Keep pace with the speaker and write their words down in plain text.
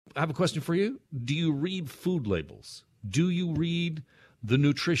I have a question for you. Do you read food labels? Do you read the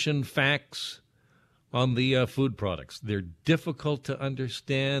nutrition facts on the food products? They're difficult to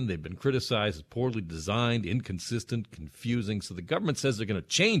understand. They've been criticized as poorly designed, inconsistent, confusing. So the government says they're going to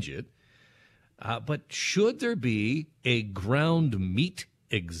change it. But should there be a ground meat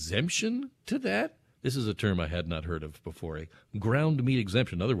exemption to that? This is a term I had not heard of before, a ground meat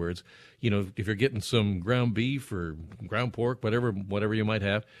exemption. In other words, if you're getting some ground beef or ground pork, whatever you might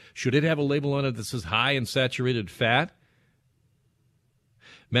have, should it have a label on it that says high in saturated fat?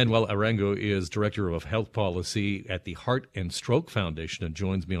 Manuel Arango is Director of Health Policy at the Heart and Stroke Foundation and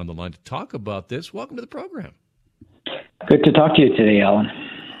joins me on the line to talk about this. Welcome to the program. Good to talk to you today, Alan.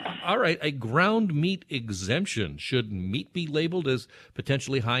 All right, a ground meat exemption. Should meat be labeled as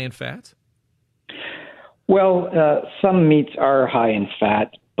potentially high in fats? Well, some meats are high in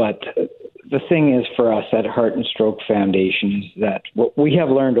fat, but the thing is for us at Heart and Stroke Foundation is that what we have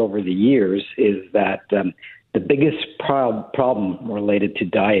learned over the years is that the biggest problem related to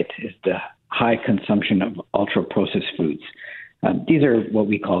diet is the high consumption of ultra-processed foods. These are what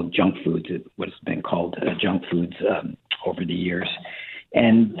we call junk foods, what has been called junk foods over the years.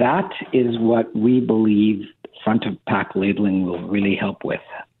 And that is what we believe front-of-pack labeling will really help with,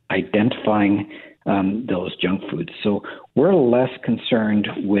 identifying those junk foods. So we're less concerned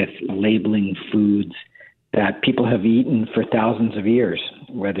with labeling foods that people have eaten for thousands of years,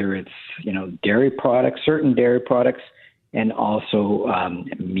 whether it's, dairy products, certain dairy products, and also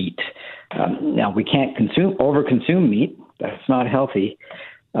meat. Now, we can't overconsume meat. That's not healthy.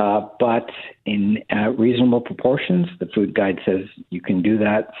 But in reasonable proportions, the food guide says you can do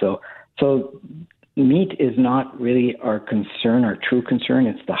that. So meat is not really our concern, our true concern.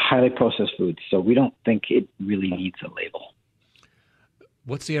 It's the highly processed foods. So we don't think it really needs a label.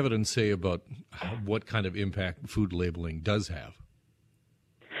 What's the evidence say about what kind of impact food labeling does have?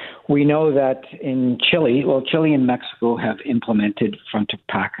 We know that in Chile and Mexico have implemented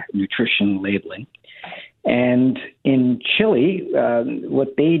front-of-pack nutrition labeling. And in Chile, what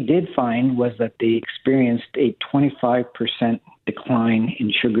they did find was that they experienced a 25% decline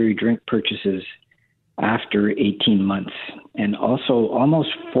in sugary drink purchases after 18 months. And also almost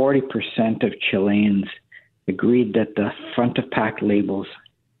 40% of Chileans agreed that the front-of-pack labels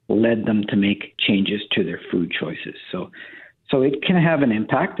led them to make changes to their food choices. So it can have an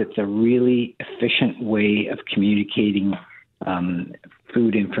impact. It's a really efficient way of communicating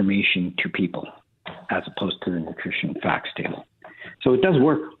food information to people, as opposed to the nutrition facts table. So it does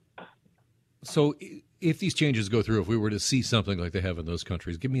work. So if these changes go through, if we were to see something like they have in those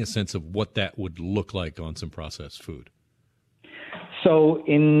countries, give me a sense of what that would look like on some processed food. So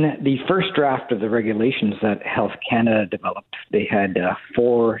in the first draft of the regulations that Health Canada developed, they had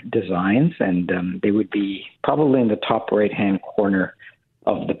 4 designs, and they would be probably in the top right-hand corner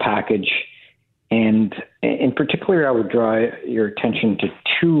of the package. And in particular, I would draw your attention to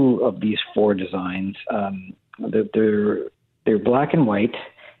 2 of these 4 designs. They're black and white,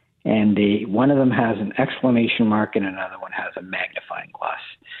 and one of them has an exclamation mark and another one has a magnifying glass.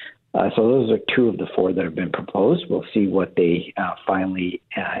 So those are 2 of the 4 that have been proposed. We'll see what they finally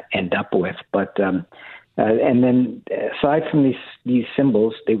end up with. But and then aside from these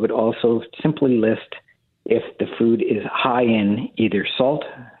symbols, they would also simply list if the food is high in either salt,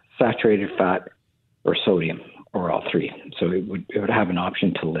 saturated fat, or sodium, or all 3. So it would have an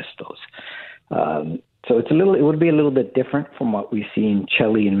option to list those. So it would be a little bit different from what we see in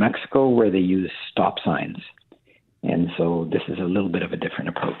Chile and Mexico, where they use stop signs. And so this is a little bit of a different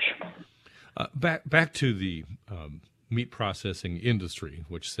approach. Back to the meat processing industry,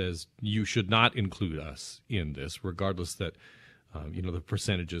 which says you should not include us in this, regardless that the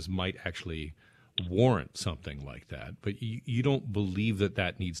percentages might actually warrant something like that. But you don't believe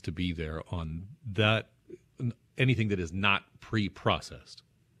that needs to be there on anything that is not pre-processed.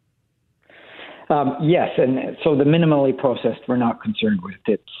 Yes, and so the minimally processed, we're not concerned with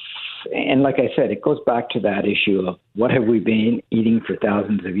it. And like I said, it goes back to that issue of what have we been eating for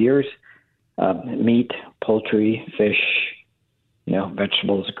thousands of years? Meat, poultry, fish,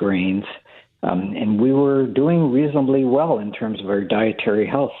 vegetables, grains. And we were doing reasonably well in terms of our dietary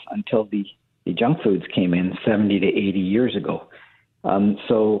health until the junk foods came in 70 to 80 years ago.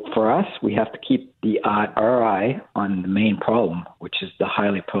 So for us, we have to keep our eye on the main problem, which is the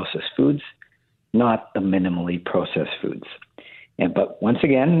highly processed foods, not the minimally processed foods. But once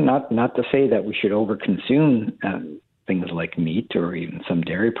again, not to say that we should overconsume things like meat or even some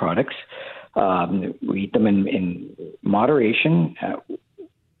dairy products. We eat them in moderation.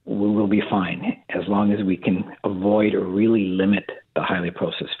 We will be fine as long as we can avoid or really limit the highly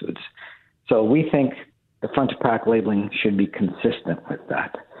processed foods. So we think the front-of-pack labeling should be consistent with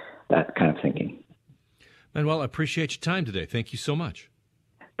that. Manuel, I appreciate your time today. Thank you so much.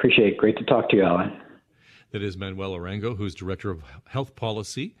 Appreciate it. Great to talk to you, Alan. That is Manuel Arango, who's Director of Health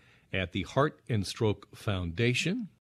Policy at the Heart and Stroke Foundation.